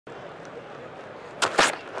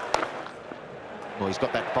Well, he's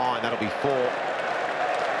got that fine. That'll be 4.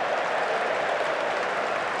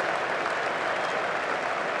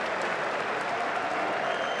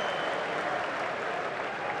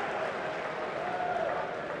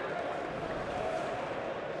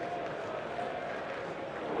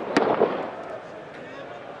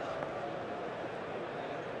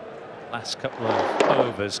 Last couple of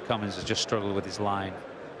overs, Cummins has just struggled with his line.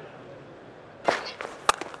 Oh,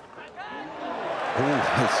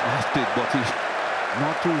 it's lifted, but he's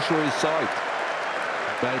not too sure he saw it.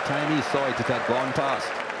 By the time he saw it, it had gone past.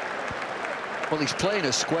 Well, he's playing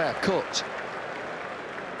a square cut.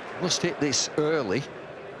 Must hit this early.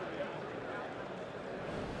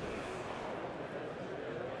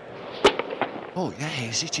 Oh, yeah,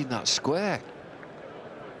 he's hitting that square.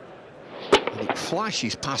 And it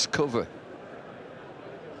flashes past cover.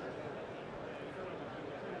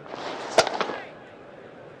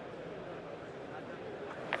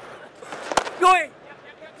 Going!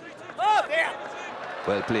 Oh, there!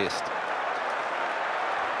 Well placed.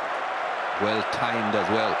 Well timed as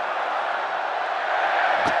well.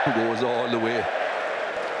 Goes all the way.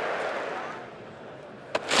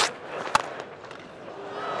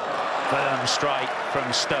 Firm strike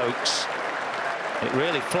from Stokes. It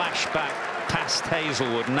really flashed back past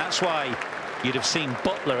Hazelwood, and that's why you'd have seen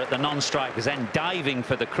Butler at the non-strikers then diving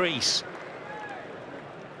for the crease.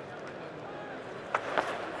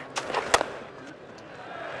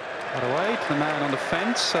 Got away to the man on the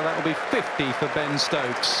fence, so that will be 50 for Ben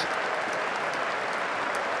Stokes.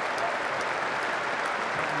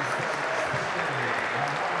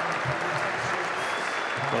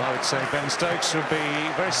 Well, I would say Ben Stokes would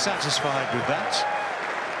be very satisfied with that.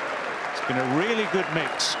 It's been a really good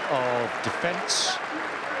mix of defence,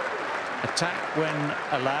 attack when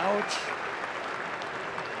allowed,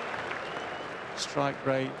 strike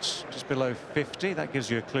rate just below 50. That gives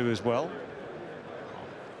you a clue as well.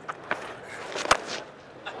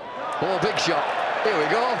 Oh, big shot. Here we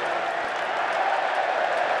go.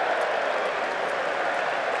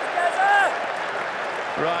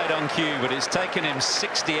 Right on cue, but it's taken him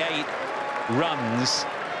 68 runs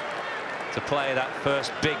to play that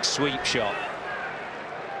first big sweep shot.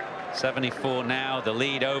 74 now, the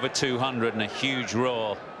lead over 200, and a huge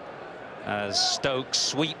roar as Stokes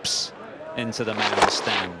sweeps into the man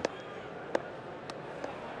stand.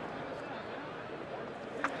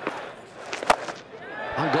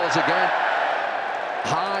 And goes again.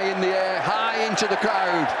 High in the air, high into the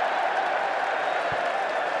crowd.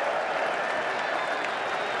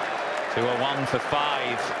 201 for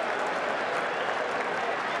 5.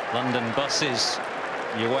 London buses,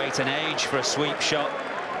 you wait an age for a sweep shot.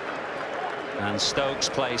 And Stokes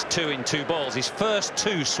plays 2 in 2 balls. His first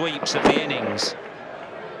 2 sweeps of the innings.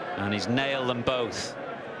 And he's nailed them both.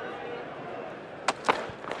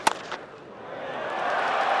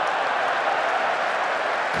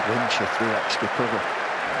 Clincher through extra cover.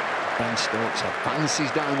 Ben Stokes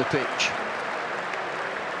advances down the pitch.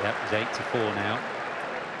 Yep, he's 8 to 4 now.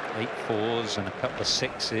 8 4s and a couple of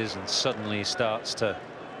 6s, and suddenly he starts to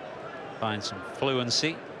find some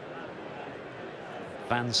fluency.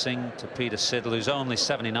 Advancing to Peter Siddle, who's only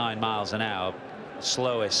 79 miles an hour,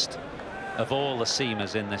 slowest of all the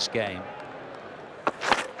seamers in this game.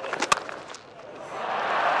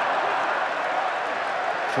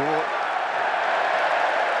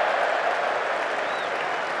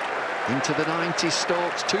 Into the 90s,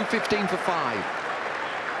 Stokes, 215 for 5.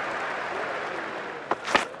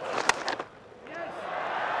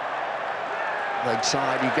 Leg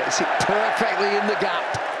side, he gets it perfectly in the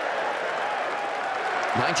gap.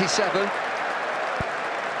 97.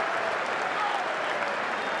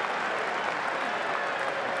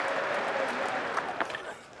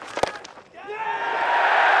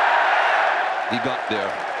 He got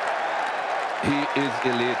there. He is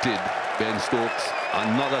elated, Ben Stokes.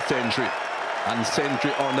 Another century, and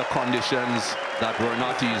century under conditions that were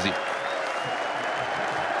not easy.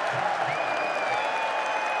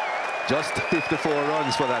 Just 54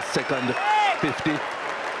 runs for that second 50.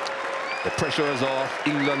 The pressure is off.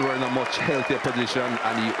 England were in a much healthier position,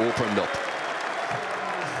 and he opened up.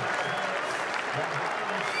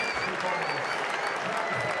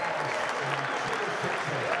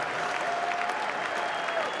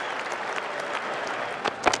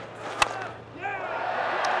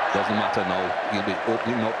 Doesn't matter now. He'll be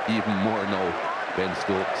opening up even more now. Ben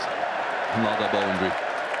Stokes. Another boundary.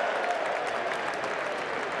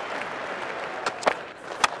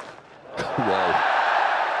 Wow.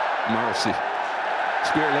 Mercy.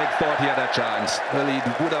 Square leg thought he had a chance. Well, he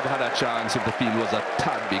would have had a chance if the field was a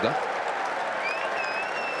tad bigger.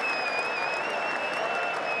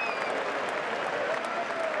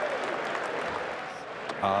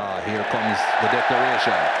 Here comes the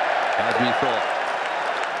declaration, as we thought.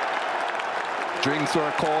 Drinks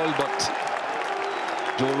were called, but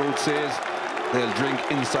Joe Root says they'll drink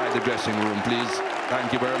inside the dressing room, please.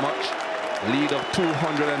 Thank you very much. Lead of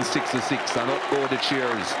 266, and up go the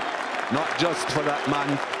cheers. Not just for that man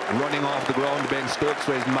running off the ground, Ben Stokes,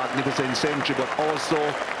 for his magnificent century, but also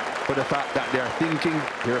for the fact that they're thinking,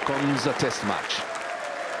 here comes a test match.